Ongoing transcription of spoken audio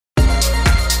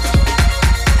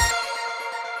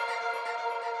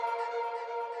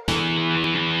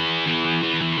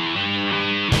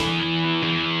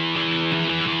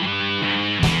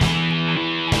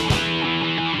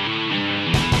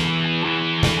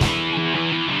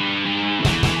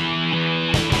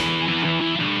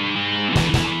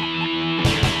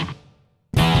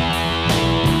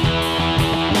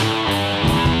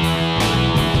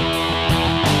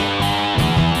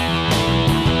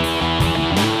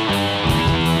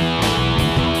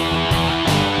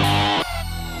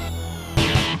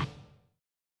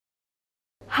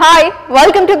Hi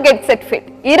welcome to get set fit.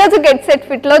 ఈరోజు get set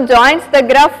fit లో joints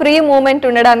దగ్గర free movement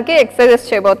ఉండడానికి ఎక్సర్సైజెస్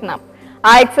చేయబోతున్నాం.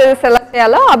 ఆ ఎక్సర్సైజెస్ ఎలా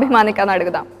చేయాలో అభిమానికని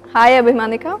అడుగుదాం. హాయ్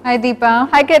అభిమానిక. హాయ్ దీప.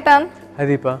 హాయ్ కేతన్. హాయ్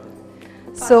దీప.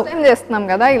 సో ఏం చేస్తున్నాం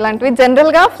కదా, ఇలాంటివి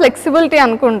జనరల్ గా ఫ్లెక్సిబిలిటీ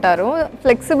అనుకుంటారు.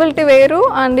 ఫ్లెక్సిబిలిటీ వేరు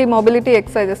అండ్ ఈ మొబిలిటీ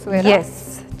ఎక్సర్సైజెస్ వేరు. ఎస్,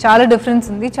 చాలా డిఫరెన్స్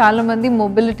ఉంది. చాలా మంది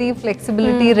మొబిలిటీ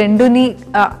ఫ్లెక్సిబిలిటీ రెండుని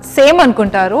సేమ్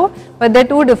అనుకుంటారు, but they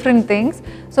two different things.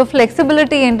 So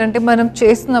flexibility ఏంటంటే మనం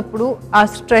చేసినప్పుడు ఆ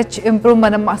స్ట్రెచ్ ఇంప్రూవ్,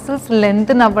 మన మసిల్స్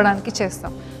లెంత్ అవ్వడానికి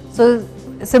చేస్తాం. సో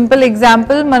సింపుల్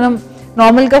ఎగ్జాంపుల్, మనం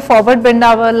నార్మల్గా ఫార్వర్డ్ బెండ్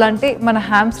అవ్వాలంటే మన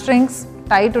హ్యామ్ స్ట్రింగ్స్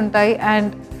టైట్ ఉంటాయి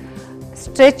అండ్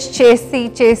స్ట్రెచ్ చేసి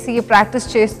చేసి ప్రాక్టీస్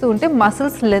చేస్తూ ఉంటే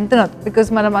మసిల్స్ లెంత్ అవుతుంది.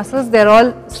 బికాజ్ మన muscles they are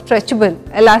all stretchable,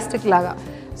 elastic లాగా.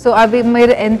 సో అవి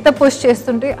మీరు ఎంత పుష్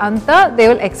చేస్తుంటే అంత దే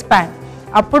విల్ ఎక్స్పాండ్.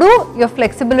 అప్పుడు యువర్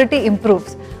ఫ్లెక్సిబిలిటీ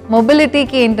ఇంప్రూవ్స్.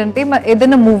 మొబిలిటీకి ఏంటంటే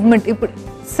ఏదైనా మూవ్మెంట్, ఇప్పుడు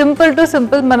సింపుల్ టు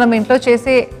సింపుల్ మనం ఇంట్లో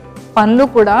చేసే పనులు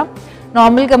కూడా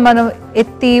నార్మల్గా మనం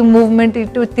ఎత్తి మూవ్మెంట్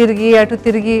ఇటు తిరిగి అటు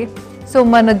తిరిగి, సో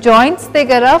మన జాయింట్స్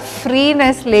దగ్గర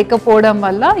ఫ్రీనెస్ లేకపోవడం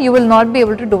వల్ల you will not be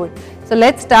able to do it. So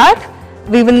let's start.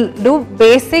 We will do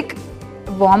basic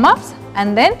warm-ups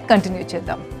and then continue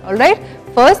చేద్దాం. Alright,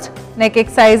 first neck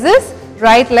exercises,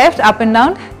 right, left, up and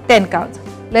down, 10 counts.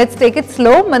 Let's take it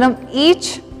slow. Manam each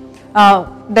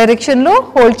direction lo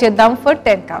hold cheddam for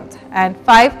 10 counts. And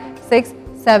 5, 6,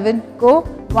 7, go.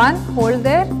 1, hold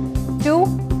there. 2,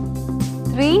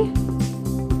 3,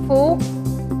 4,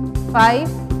 5,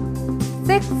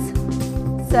 6,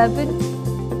 7,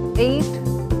 8,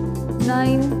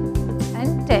 9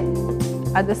 and 10.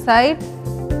 Other side.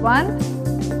 1,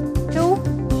 2,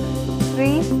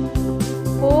 3,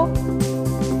 4,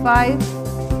 5,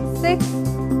 6,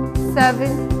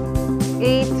 7,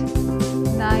 8,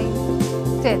 9,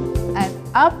 10 and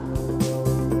up.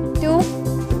 2,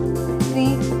 3,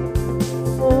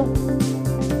 4,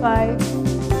 5,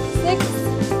 6,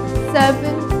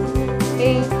 7,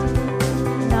 8,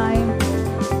 9,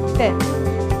 10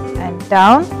 and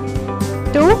down.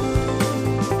 2,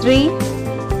 3,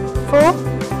 4,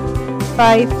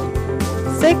 5,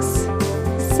 6,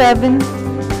 7,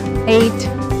 8,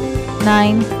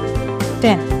 9,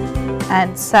 10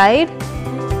 and side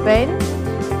bend.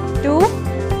 2,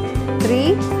 3,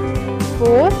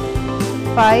 4,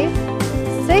 5,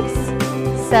 6,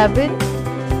 7,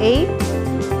 8,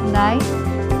 9,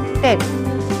 10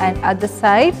 and other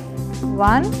side.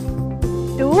 1,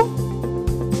 2,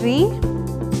 3,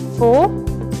 4,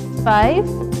 5,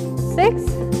 6,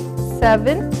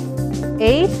 7,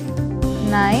 8,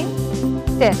 9,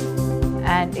 10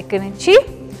 and ikkadi nunchi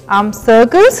arm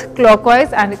circles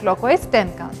clockwise and clockwise 10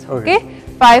 counts. Okay.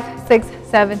 5, 6,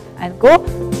 7 and go.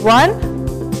 1,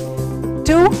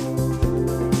 2,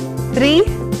 3,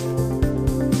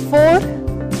 4,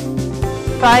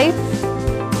 5,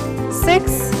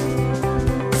 6,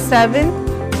 7,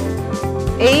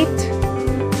 8,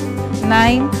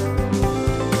 9,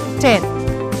 10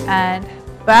 and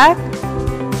back.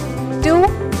 2,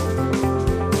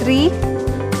 3,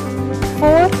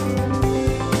 4,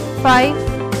 5,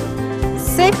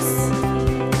 6,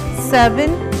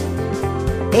 7,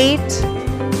 8,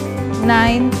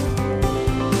 9,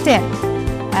 10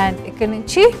 and ikkadi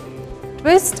nunchi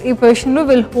twist. Ee position lo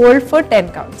will hold for 10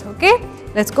 counts. Okay,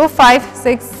 let's go. 5,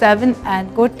 6, 7 and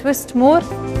go twist more.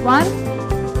 1,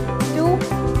 2,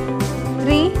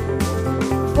 3,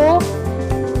 4,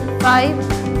 5,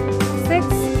 6,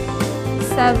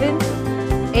 7,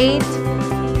 8,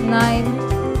 9,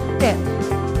 10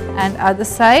 and other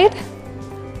side.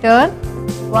 Turn.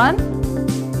 1,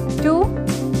 2,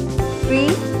 3,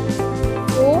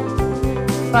 4,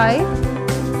 5,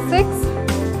 6,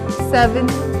 7,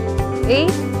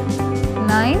 8,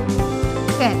 9,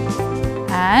 10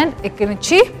 and ikkadi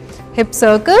nunchi hip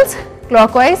circles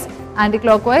clockwise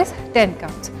anti-clockwise 10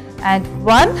 counts and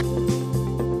 1,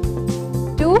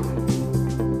 2,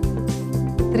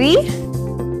 3,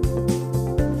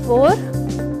 4,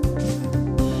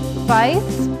 5,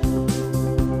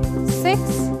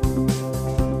 6,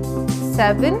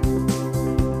 7,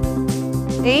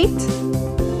 8,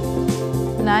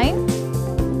 9,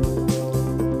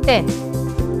 10.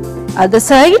 Other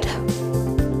side.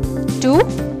 2,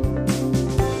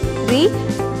 3,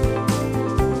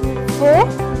 4,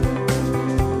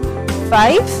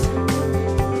 5,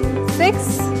 6,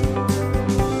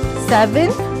 7,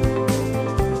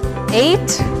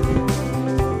 8,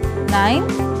 9,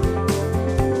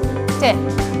 10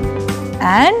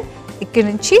 and ikkadi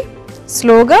nunchi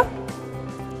slowga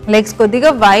legs kodiga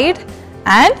wide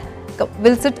and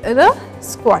will sit in a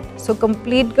squat. So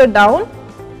complete go down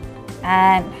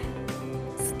and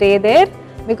stay there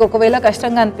మీకు ఒకవేళ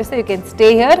కష్టంగా అనిపిస్తే you can stay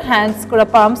here. Hands కూడా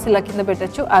palms ఇలా కింద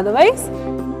పెట్టచ్చు. Otherwise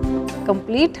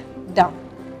complete down.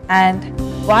 And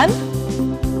 1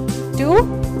 2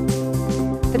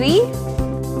 3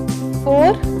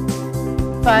 4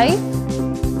 5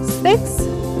 6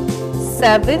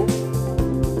 7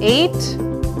 8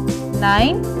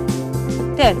 9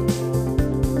 10.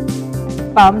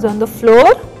 Palms on the floor,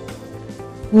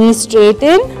 knees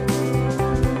straighten,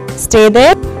 stay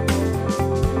there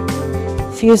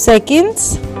few seconds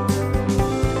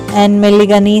and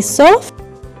melliga knees soft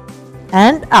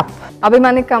and up.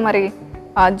 Abhimanika, మరి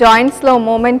joints లో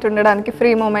మూమెంట్ ఉండడానికి ఫ్రీ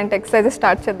మూమెంట్ ఎక్సర్సైజ్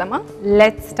స్టార్ట్ చేద్దామా?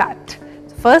 Let's start.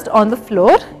 First on the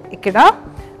floor, ikkada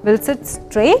we'll sit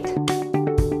straight.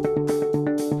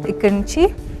 ikkada nunchi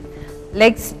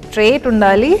legs straight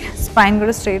undali, spine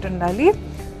kuda straight undali,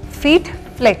 feet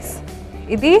flex.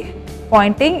 Idi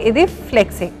pointing, idi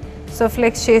flexing. So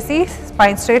flex chesi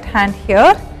spine straight, hand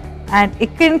here, and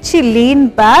ikkada nunchi lean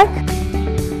back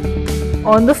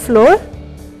on the floor.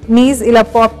 Knees ila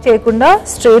pop cheyakunda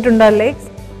straight undali legs,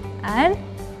 and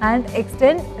hand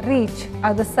extend, reach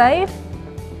other side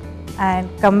and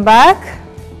come back.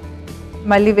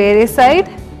 Malli vere side,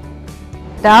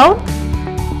 down,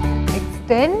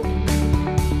 extend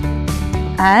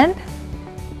and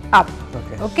up.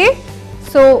 Okay.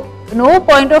 So no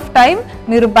point of time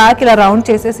మీరు back ఇలా round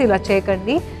చేసేసి ఇలా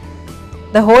చేయకండి.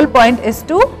 The whole point is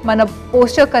to మన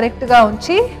posture correct గా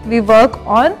ఉంచి we work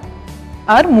on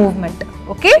our movement.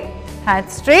 Okay.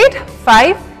 Hands straight.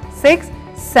 5 6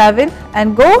 7 and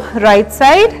go right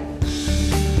side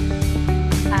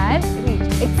and reach.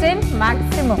 Extend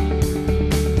maximum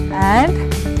and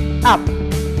up.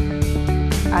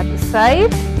 Other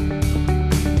side,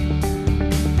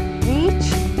 reach,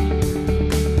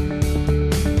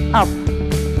 up,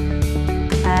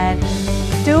 and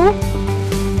 2,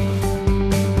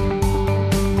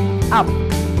 up,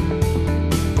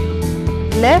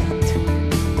 left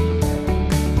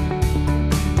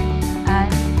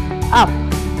and up,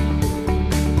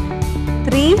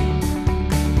 3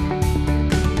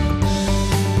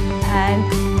 and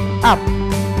up,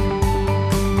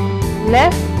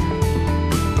 left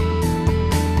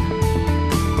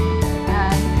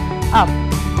and up,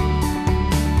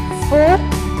 4.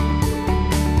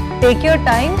 Take your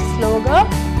time, slowga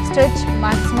stretch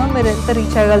maximum మీరు ఎంత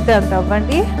reach అవ్వగలిగితే అంత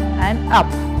అవ్వండి. and up,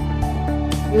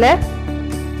 left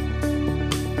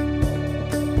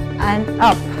and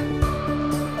up,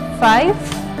 5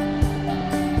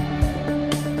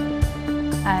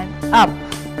 and up,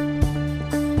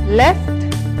 left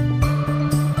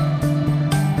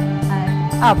and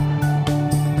up,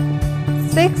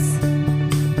 6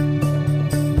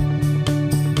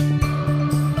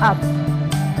 up,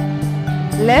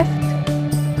 left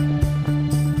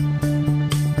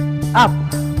up,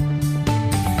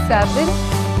 7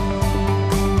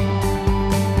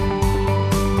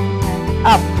 and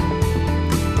up,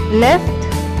 left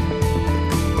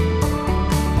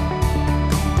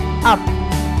up,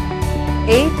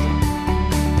 8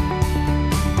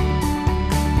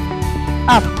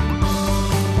 up,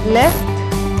 left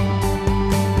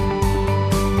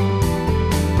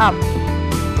up,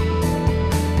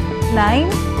 9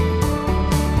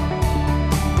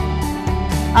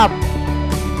 up,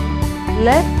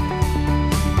 left,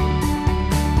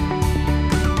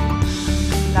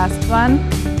 last one,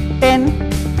 10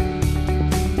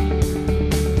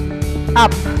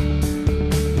 up,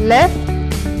 left,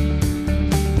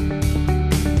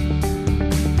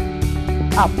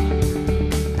 up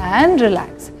and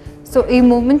relax. So ఈ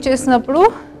moment చేసినప్పుడు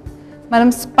మనం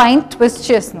spine twist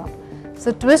చేస్తున్నాం. So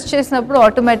twist చేసినప్పుడు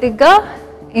ఆటోమేటిక్గా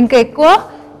ఇంకా ఎక్కువ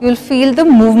you will feel the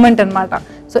movement అనమాట.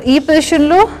 So ఈ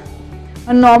పొజిషన్లో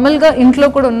నార్మల్గా ఇంట్లో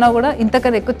కూడా ఉన్నా కూడా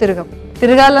ఇంతకన్నా ఎక్కువ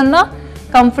తిరగాలన్నా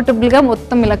కంఫర్టబుల్గా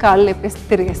మొత్తం ఇలా కాళ్ళు లేపేసి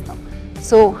తిరిగేస్తాం.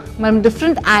 సో మనం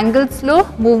డిఫరెంట్ యాంగిల్స్లో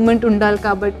మూవ్మెంట్ ఉండాలి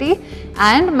కాబట్టి,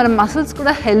 అండ్ మన మసిల్స్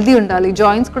కూడా హెల్దీ ఉండాలి,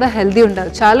 జాయింట్స్ కూడా హెల్దీ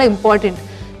ఉండాలి, చాలా ఇంపార్టెంట్.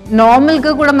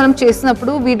 నార్మల్గా కూడా మనం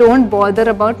చేసినప్పుడు వీ డోంట్ బాదర్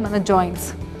అబౌట్ మన జాయింట్స్.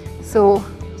 సో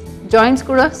జాయింట్స్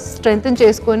కూడా స్ట్రెంగ్తన్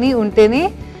చేసుకొని ఉంటేనే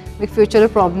మీకు ఫ్యూచర్లో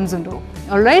ప్రాబ్లమ్స్ ఉండవు.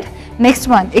 ఆల్ రైట్, నెక్స్ట్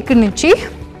వన్ ఇక్కడి నుంచి.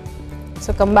 సో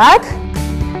కమ్ బ్యాక్,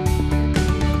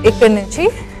 ఇక్కడి నుంచి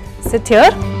సిట్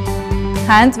హియర్,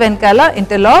 హ్యాండ్స్ వెనకాల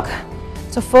interlock.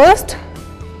 So first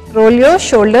role your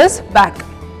shoulders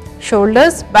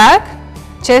back,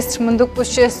 chest ముందుకు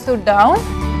పుష్ చేస్తూ down,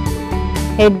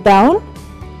 head down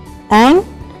and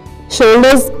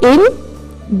shoulders in,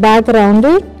 back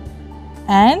rounded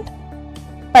and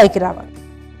పైకి రావాలి.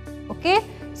 ఓకే,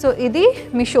 సో ఇది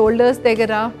మీ షోల్డర్స్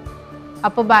దగ్గర,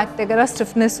 అప్పర్ బ్యాక్ దగ్గర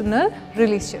స్టిఫ్నెస్ ఉన్న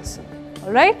రిలీజ్ చేస్తుంది.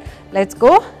 Alright, let's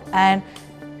go and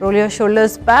role your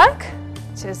shoulders back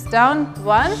chest down,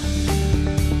 1,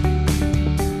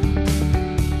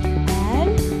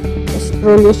 and just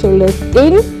roll your shoulders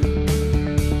in,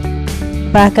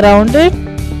 back rounded,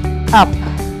 up,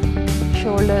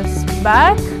 shoulders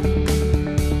back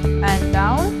and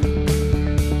down,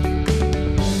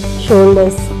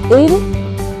 shoulders in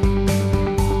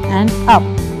and up,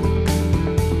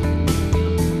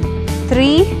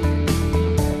 3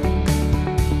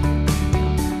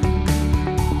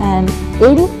 and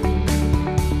in,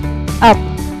 up,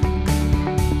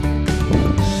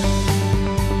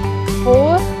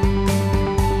 4,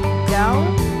 down,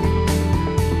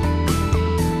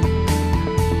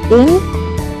 in,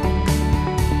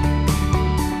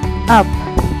 up,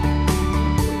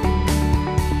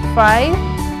 5,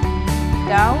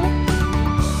 down,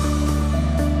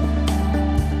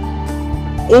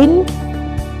 in,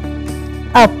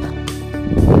 up,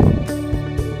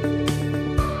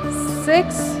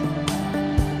 6,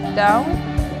 down,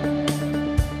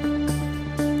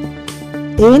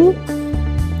 in,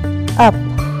 up,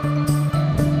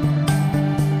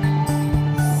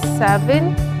 7,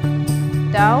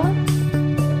 down,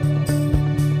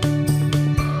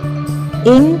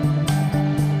 in,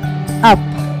 up,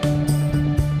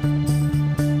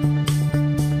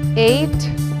 8,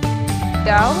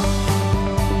 down,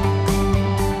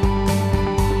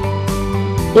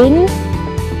 in,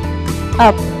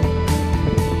 up,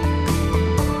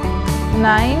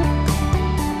 9,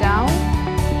 down,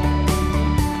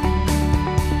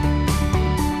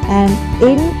 and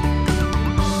in,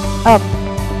 up,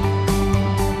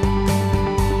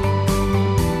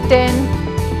 10,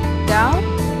 down,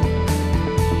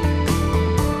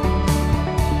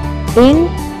 in,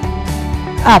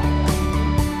 up,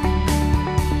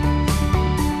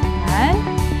 and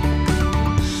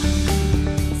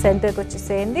center ko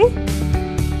వచ్చేసేయండి.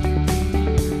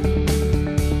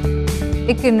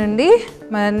 ఇక్కడ నుండి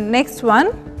మన next one.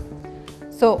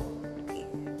 So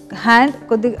hand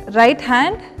కొద్దిగా right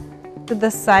hand to the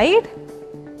side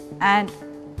and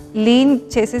lean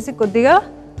చేసేసి కొద్దిగా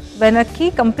వెనక్కి,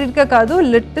 కంప్లీట్గా కాదు,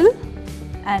 లిటిల్,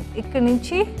 అండ్ ఇక్కడ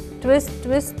నుంచి twist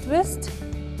twist twist,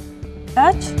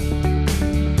 touch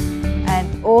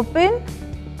and open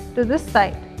to the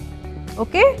side.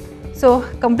 Okay, so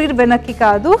complete వెనక్కి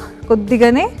కాదు,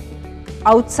 కొద్దిగానే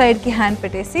అవుట్ సైడ్కి హ్యాండ్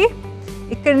పెట్టేసి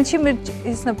ఇక్కడ నుంచి మీరు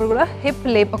చేసినప్పుడు కూడా హిప్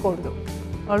లేపకూడదు.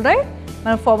 ఆల్ రైట్,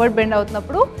 మనం ఫార్వర్డ్ బెండ్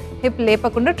అవుతున్నప్పుడు హిప్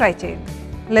లేపకుండా ట్రై చేయండి.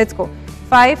 Let's go.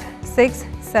 5, 6,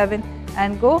 7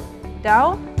 and go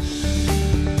down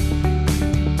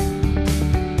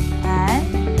and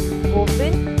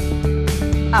open,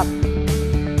 up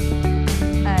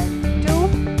and 2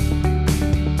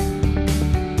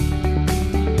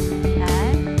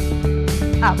 and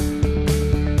up,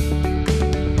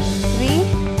 3,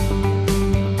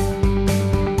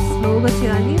 స్లోగా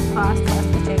చేయాలి, ఫాస్ట్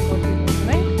ఫాస్ట్గా చేయకూడదు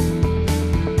movement,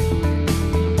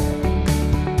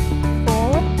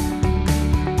 4,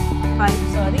 5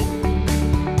 sorry,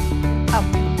 up,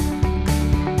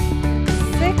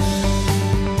 6,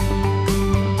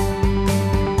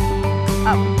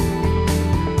 up,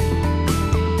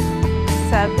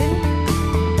 7,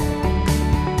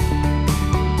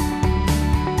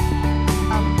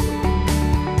 up,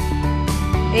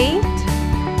 8,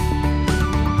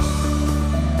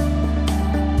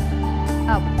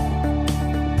 up,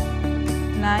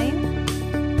 9,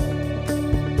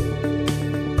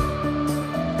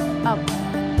 up,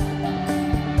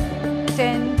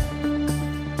 10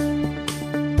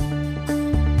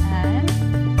 and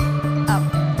up.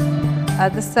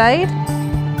 Other side,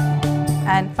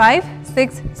 and 5,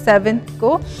 6, 7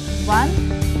 go, 1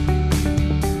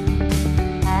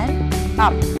 and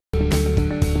up,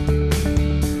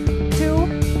 2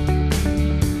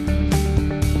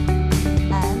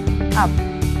 and up,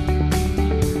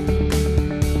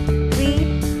 3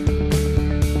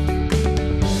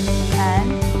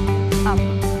 and up,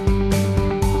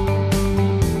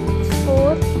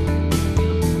 4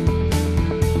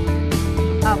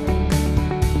 up,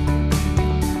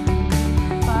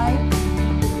 5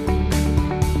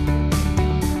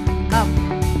 up,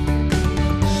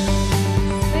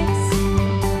 6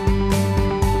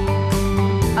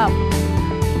 up,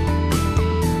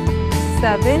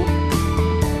 7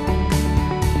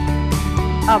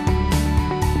 up,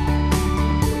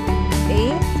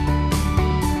 8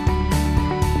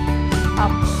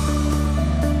 up,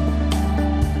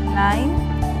 9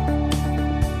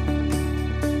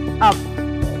 up,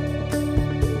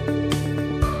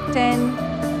 10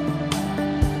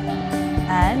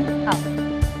 and up,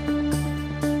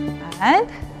 and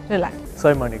relax.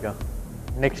 Sorry, Monica.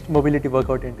 Next mobility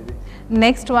work out ఏంటిది?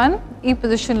 Next one ఈ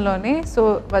పొజిషన్లోనే. So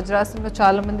వజ్రాసనంలో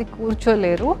చాలామంది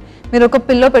కూర్చోలేరు, మీరు ఒక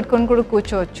pillow పెట్టుకొని కూడా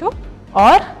కూర్చోవచ్చు,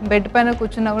 are bed పైన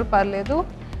కూర్చున్నా కూడా పర్లేదు,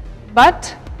 బట్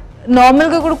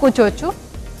నార్మల్గా కూడా కూర్చోవచ్చు,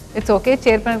 ఇట్స్ ఓకే.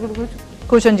 చైర్ పైన కూడా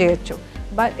కూర్చొని చేయొచ్చు,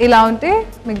 బట్ ఇలా ఉంటే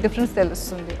మీకు డిఫరెన్స్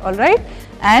తెలుస్తుంది. All right.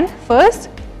 అండ్ ఫస్ట్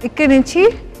ఇక్కడి నుంచి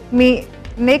మీ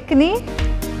నెక్ని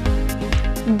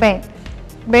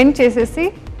బెండ్ చేసేసి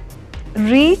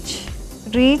reach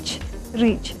reach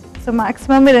reach. So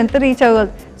maximum మీరు ఎంత రీచ్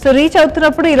అవ్వగలరు. సో రీచ్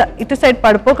అవుతున్నప్పుడు ఇలా ఇటు సైడ్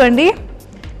పడిపోకండి,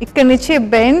 ఇక్కడి నుంచి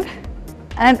bend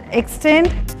and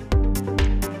extend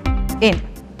in.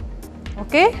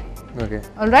 Okay,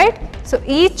 all right. So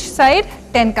each side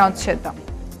 10 counts చేద్దాం.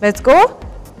 Let's go.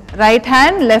 Right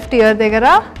hand left ear దగ్గర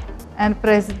అండ్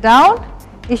ప్రెస్ డౌన్.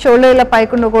 ఈ షోల్డర్ ఇలా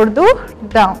పైకి ఉండకూడదు,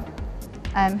 down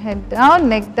and head down,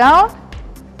 neck down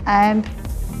and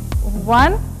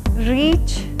 1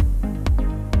 reach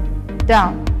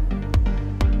down,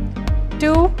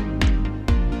 2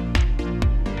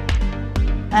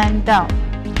 and down,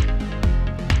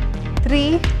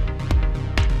 3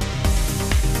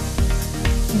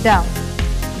 down,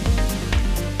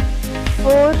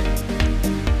 4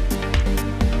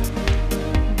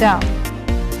 down,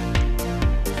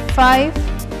 5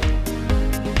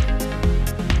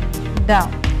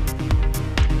 down,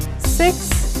 6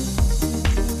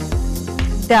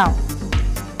 down,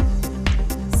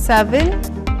 7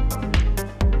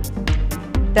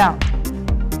 down,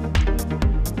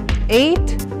 8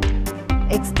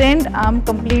 extend arm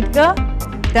complete ga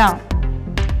down,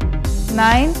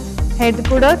 9 head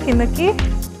kuda kindaki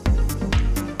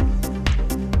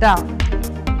down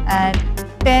and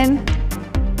 10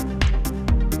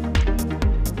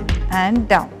 and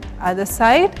down. Other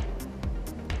side.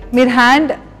 Meer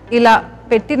hand ila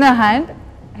pettina hand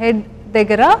head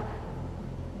దగ్గర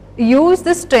use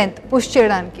the strength push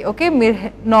చేయడానికి. Okay, మీరు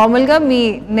నార్మల్గా మీ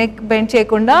neck bend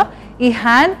చేయకుండా ఈ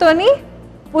హ్యాండ్తోని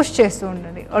push చేస్తూ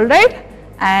ఉండండి. All right.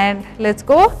 And let's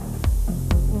go.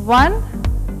 1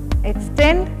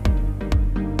 extend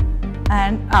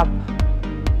and up,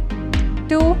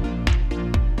 2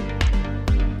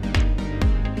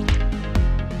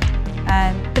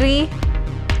 and 3,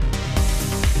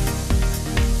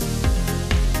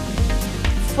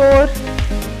 4,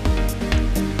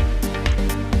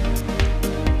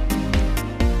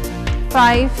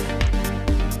 5,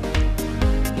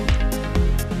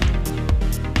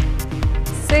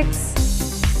 6,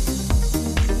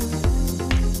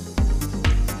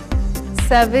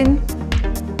 7,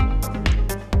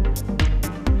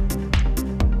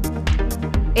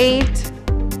 8,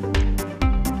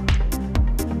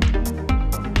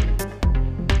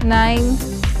 9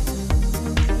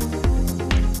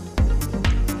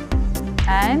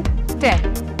 and 10.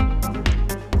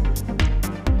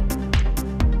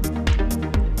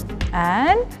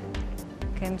 And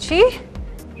can she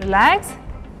relax,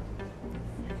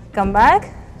 come back.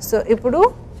 So ipudu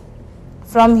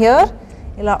from here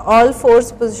ila all fours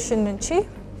position nunchi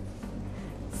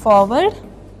forward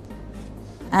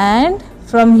and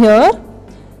from here.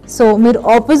 So meer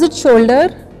opposite shoulder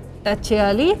touch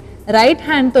cheyali, right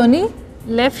hand toni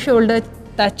left shoulder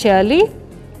touch cheyali.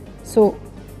 So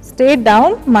stay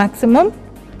down maximum,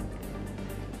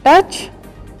 touch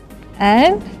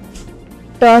and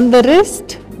turn the wrist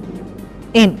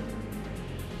in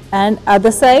and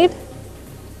other side,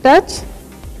 touch,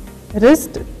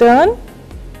 wrist, turn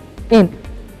in.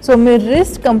 So my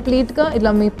wrist complete ga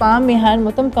ila me palm me hand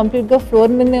మొత్తం complete గా floor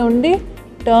మీదనే ఉండి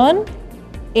turn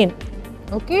in.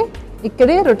 Okay,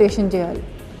 ఇక్కడే rotation చేయాలి.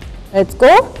 Let's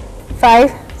go.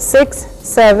 5, 6,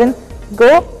 7,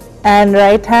 go. And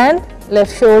right hand,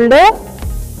 left shoulder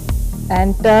and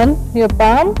turn your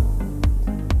palm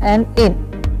and in.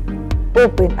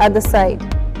 Open, other side,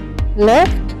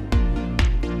 left,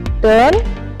 turn,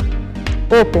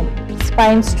 open,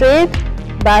 spine straight,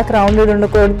 back rounded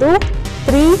undakoddu.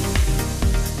 3,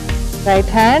 right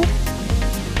hand,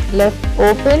 left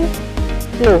open,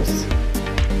 close,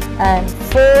 and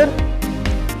 4,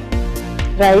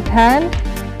 right hand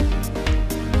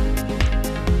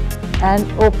and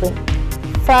open,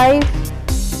 5,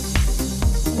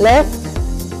 left,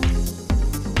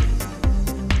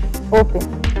 open,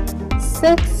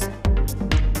 6,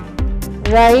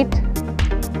 right,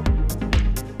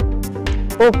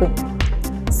 open,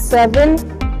 7,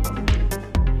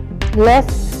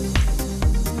 left,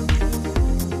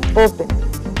 open,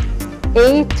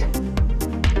 8,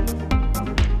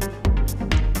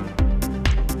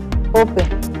 open,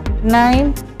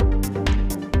 9,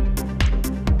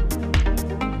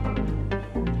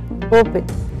 open,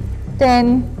 10,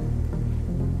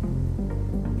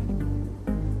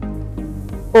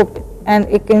 open and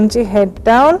ikkadi nunchi head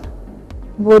down,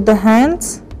 both the hands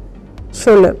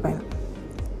shoulder paina,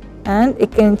 and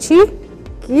ikkadi nunchi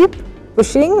keep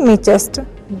pushing me chest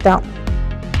down.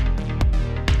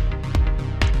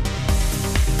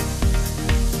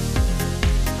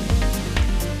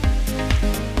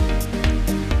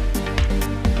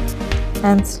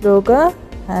 And slowగా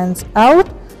hands out.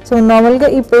 So నార్మల్గా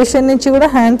ఈ position నుంచి కూడా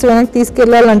hands వెనక్కి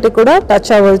తీసుకెళ్ళాలంటే కూడా touch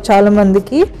అవ్వదు చాలా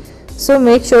మందికి. So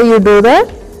make sure you do that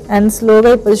and స్లోగా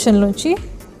ఈ పొజిషన్ నుంచి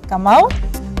come out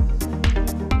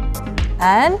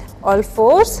and all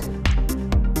force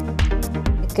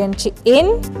ఇక్కడి నుంచి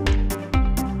in,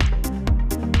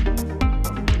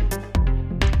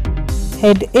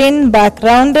 head in, back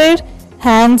rounded,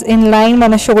 hands in line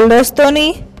మన షోల్డర్స్తోని,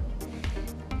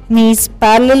 నీస్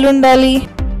ప్యారలల్ ఉండాలి,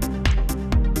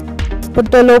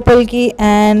 పుట్ట లోపలికి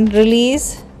and release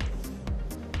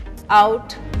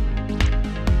out.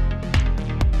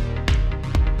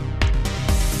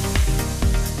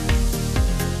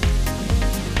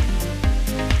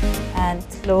 And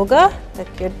slowga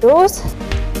tuck your toes,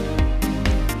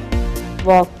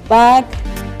 walk back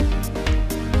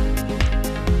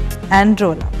and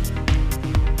roll up.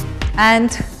 And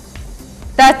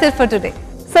that's it for today.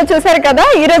 So చూసారు కదా,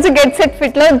 ఈరోజు get set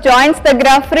fit లో joints దగ్గర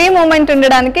free moment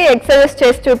ఉండడానికి ఎక్సర్సైజ్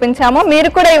చేసి చూపించాము. మీరు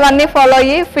కూడా ఇవన్నీ ఫాలో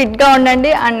అయ్యి ఫిట్ గా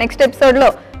ఉండండి. అండ్ నెక్స్ట్ ఎపిసోడ్ లో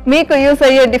మీకు యూస్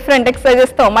అయ్యే డిఫరెంట్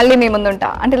ఎక్సర్సైజెస్ తో మళ్ళీ మీ ముందుంటా.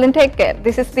 Until then take care.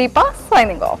 This is Deepa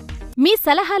signing off. మీ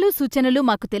సలహాలు సూచనలు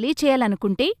మాకు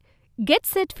తెలియచేయాలనుకుంటే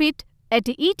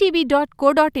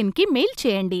getsetfit@etv.co.in కి మెయిల్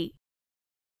చేయండి.